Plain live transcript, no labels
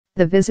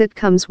The visit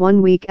comes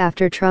 1 week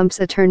after Trump's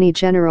Attorney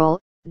General,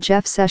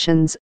 Jeff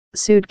Sessions,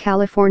 sued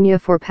California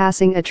for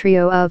passing a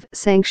trio of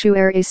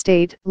sanctuary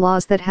state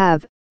laws that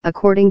have,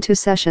 according to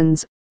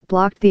Sessions,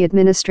 blocked the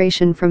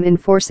administration from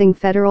enforcing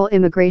federal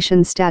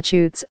immigration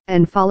statutes,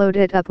 and followed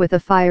it up with a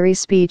fiery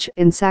speech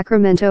in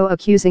Sacramento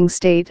accusing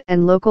state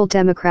and local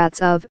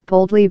Democrats of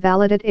boldly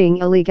validating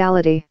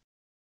illegality.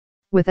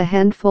 With a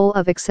handful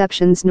of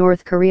exceptions,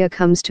 North Korea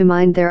comes to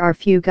mind. There are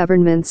few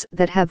governments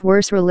that have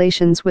worse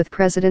relations with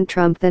President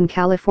Trump than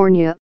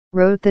California,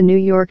 wrote the New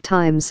York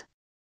Times.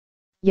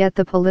 Yet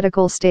the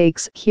political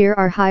stakes here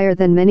are higher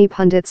than many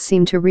pundits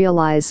seem to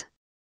realize.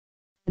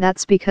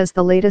 That's because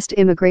the latest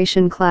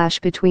immigration clash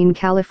between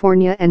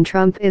California and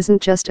Trump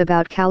isn't just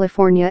about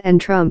California and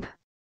Trump.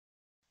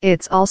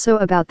 It's also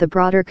about the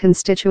broader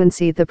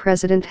constituency the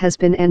president has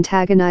been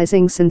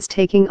antagonizing since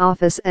taking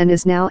office and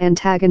is now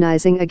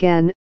antagonizing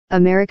again,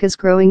 America's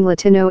growing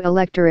Latino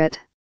electorate.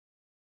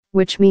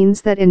 Which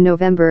means that in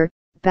November,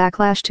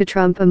 backlash to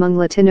Trump among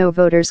Latino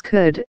voters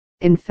could,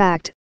 in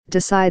fact,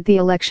 decide the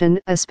election,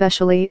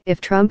 especially if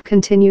Trump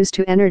continues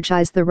to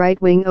energize the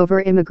right wing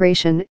over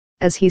immigration,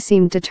 as he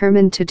seemed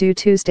determined to do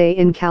Tuesday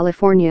in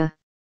California.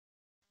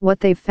 What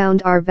they've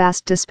found are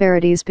vast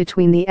disparities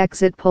between the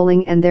exit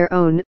polling and their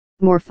own,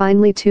 more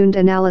finely tuned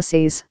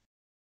analyses.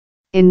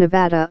 In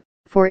Nevada,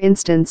 for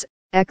instance,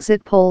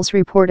 exit polls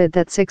reported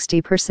that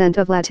 60%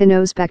 of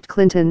Latinos backed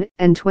Clinton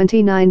and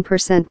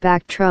 29%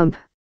 backed Trump.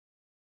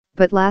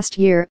 But last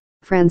year,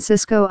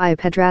 Francisco I.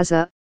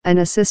 Pedraza, an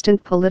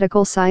assistant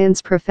political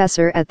science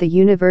professor at the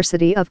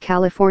University of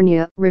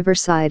California,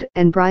 Riverside,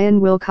 and Brian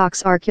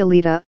Wilcox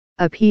Archuleta,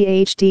 a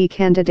PhD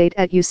candidate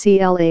at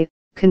UCLA,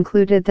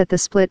 concluded that the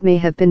split may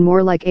have been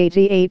more like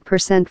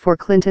 88% for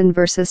Clinton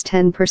versus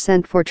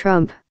 10% for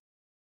Trump.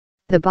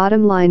 The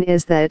bottom line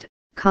is that,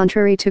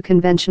 contrary to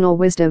conventional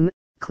wisdom,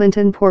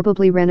 Clinton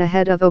probably ran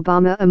ahead of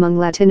Obama among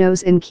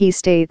Latinos in key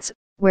states,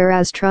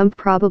 whereas Trump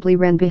probably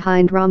ran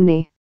behind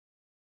Romney.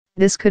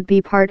 This could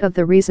be part of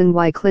the reason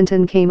why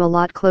Clinton came a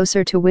lot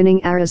closer to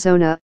winning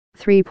Arizona,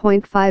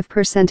 3.5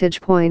 percentage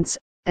points,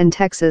 and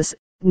Texas,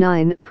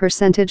 9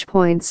 percentage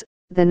points,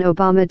 than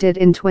Obama did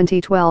in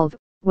 2012,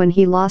 when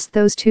he lost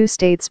those two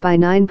states by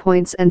 9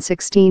 points and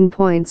 16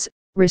 points,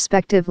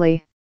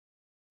 respectively.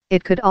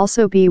 It could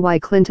also be why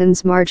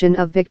Clinton's margin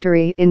of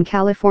victory in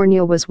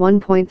California was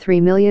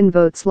 1.3 million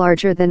votes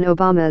larger than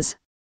Obama's.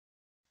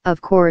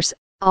 Of course,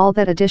 all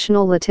that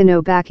additional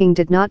Latino backing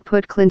did not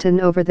put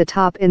Clinton over the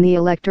top in the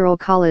Electoral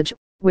College,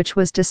 which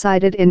was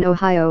decided in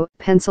Ohio,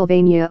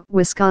 Pennsylvania,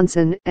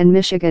 Wisconsin, and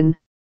Michigan.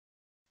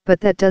 But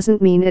that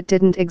doesn't mean it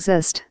didn't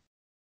exist.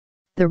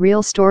 The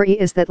real story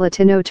is that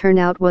Latino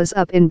turnout was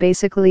up in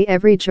basically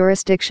every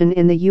jurisdiction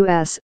in the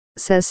U.S.,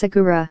 says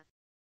Segura.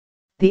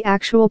 The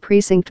actual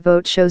precinct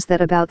vote shows that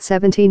about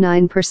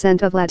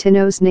 79% of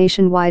Latinos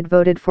nationwide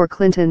voted for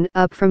Clinton,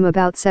 up from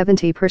about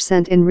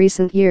 70% in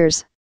recent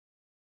years.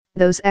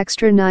 Those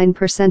extra 9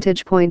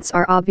 percentage points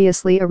are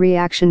obviously a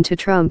reaction to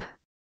Trump.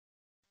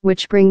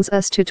 Which brings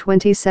us to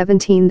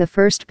 2017, the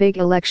first big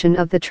election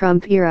of the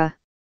Trump era.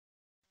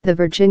 The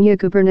Virginia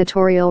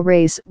gubernatorial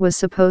race was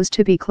supposed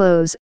to be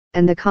close,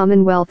 and the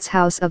Commonwealth's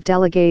House of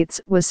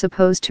Delegates was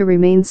supposed to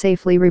remain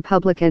safely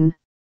Republican.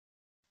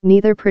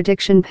 Neither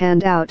prediction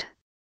panned out.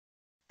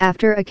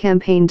 After a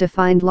campaign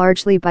defined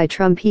largely by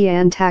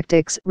Trumpian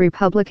tactics,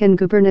 Republican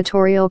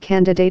gubernatorial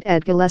candidate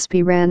Ed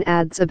Gillespie ran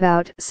ads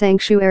about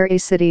sanctuary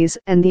cities,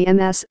 and the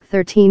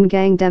MS-13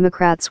 gang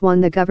Democrats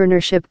won the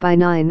governorship by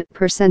 9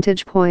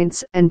 percentage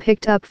points and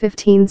picked up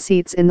 15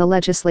 seats in the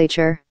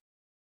legislature.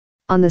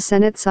 On the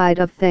Senate side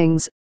of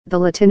things, the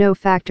Latino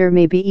factor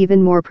may be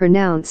even more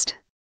pronounced.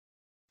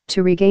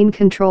 To regain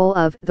control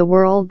of the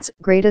world's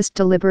greatest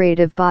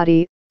deliberative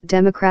body,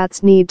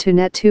 Democrats need to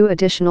net 2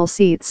 additional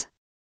seats.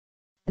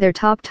 Their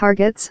top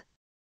targets?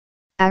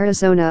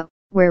 Arizona,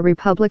 where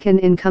Republican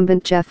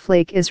incumbent Jeff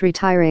Flake is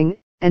retiring,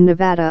 and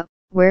Nevada,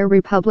 where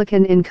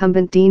Republican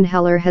incumbent Dean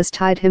Heller has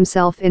tied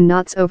himself in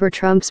knots over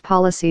Trump's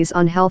policies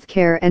on health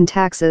care and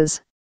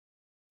taxes.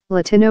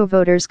 Latino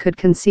voters could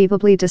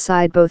conceivably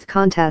decide both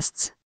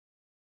contests.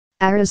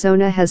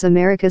 Arizona has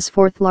America's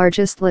 4th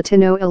largest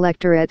Latino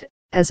electorate,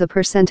 as a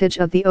percentage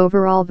of the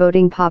overall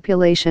voting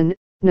population.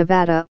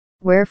 Nevada,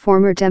 where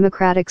former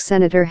Democratic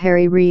Senator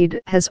Harry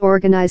Reid has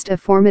organized a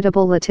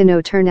formidable Latino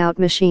turnout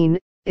machine,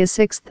 is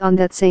 6th on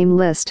that same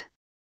list.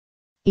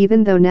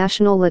 Even though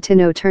national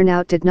Latino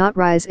turnout did not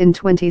rise in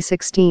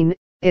 2016,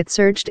 it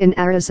surged in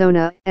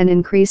Arizona and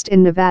increased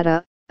in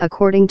Nevada,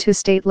 according to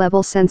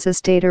state-level census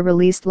data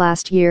released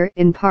last year,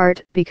 in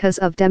part because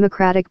of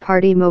Democratic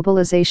Party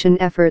mobilization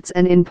efforts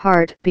and in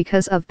part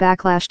because of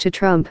backlash to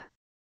Trump.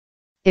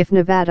 If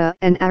Nevada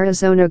and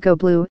Arizona go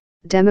blue,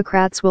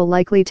 Democrats will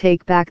likely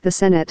take back the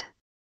Senate.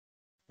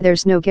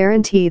 There's no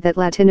guarantee that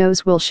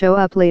Latinos will show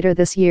up later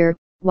this year.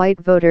 White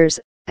voters,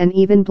 and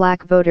even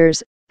black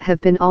voters, have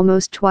been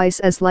almost twice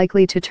as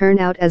likely to turn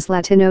out as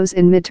Latinos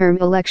in midterm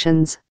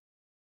elections.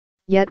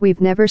 Yet we've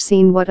never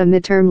seen what a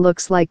midterm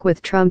looks like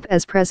with Trump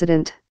as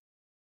president.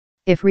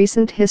 If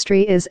recent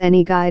history is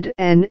any guide,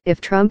 and if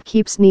Trump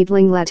keeps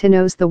needling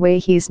Latinos the way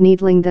he's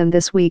needling them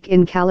this week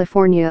in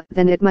California,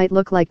 then it might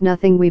look like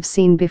nothing we've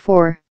seen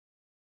before.